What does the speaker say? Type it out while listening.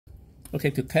Okay,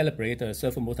 to calibrate the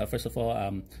servo motor, first of all,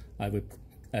 I will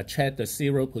check the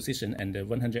 0 position and the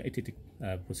 180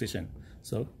 position.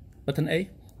 So button A,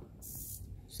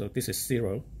 so this is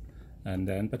 0, and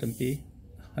then button B,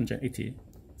 180,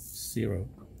 0,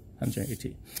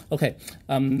 180. Okay,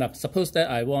 now suppose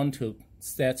that I want to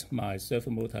set my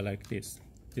servo motor like this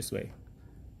way.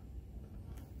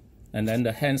 And then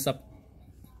the hands up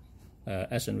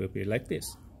action will be like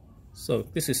this. So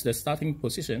this is the starting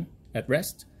position at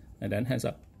rest, and then hands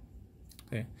up.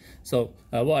 Okay. So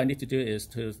what I need to do is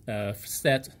to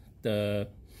set the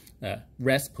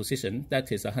rest position,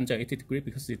 that is 180 degree,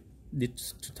 because it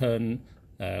needs to turn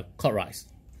clockwise.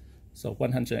 So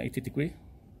 180 degree.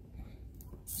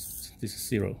 This is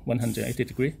 0, 180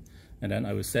 degree, and then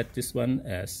I will set this one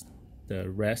as the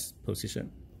rest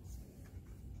position.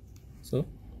 So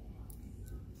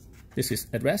this is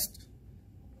at rest,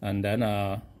 and then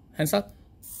hands up.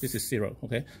 This is 0.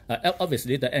 Okay.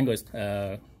 Obviously, the angle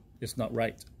is not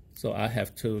right, so I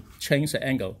have to change the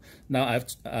angle. Now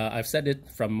I've set it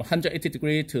from 180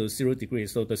 degree to 0 degree,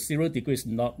 so the 0 degree is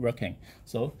not working.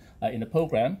 So in the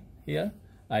program here,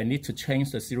 I need to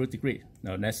change the 0 degree.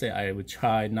 Now let's say I will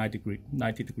try 90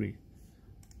 degree.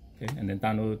 Okay, and then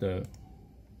download the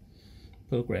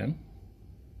program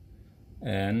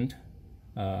and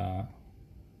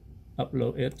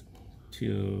upload it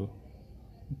to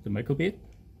the microbit.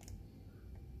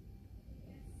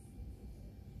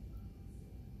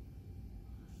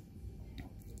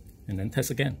 And then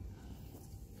test again.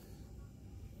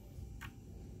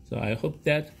 So I hope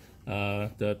that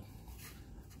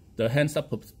the hands up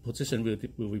position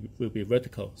will be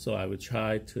vertical. So I will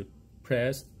try to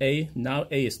press A. Now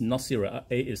A is not 0,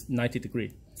 A is 90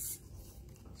 degree.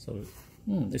 So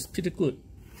it's pretty good.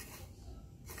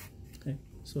 Okay,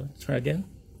 so try again.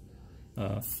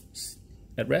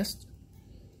 At rest,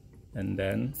 and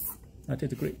then 90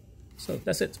 degree. So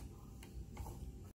that's it.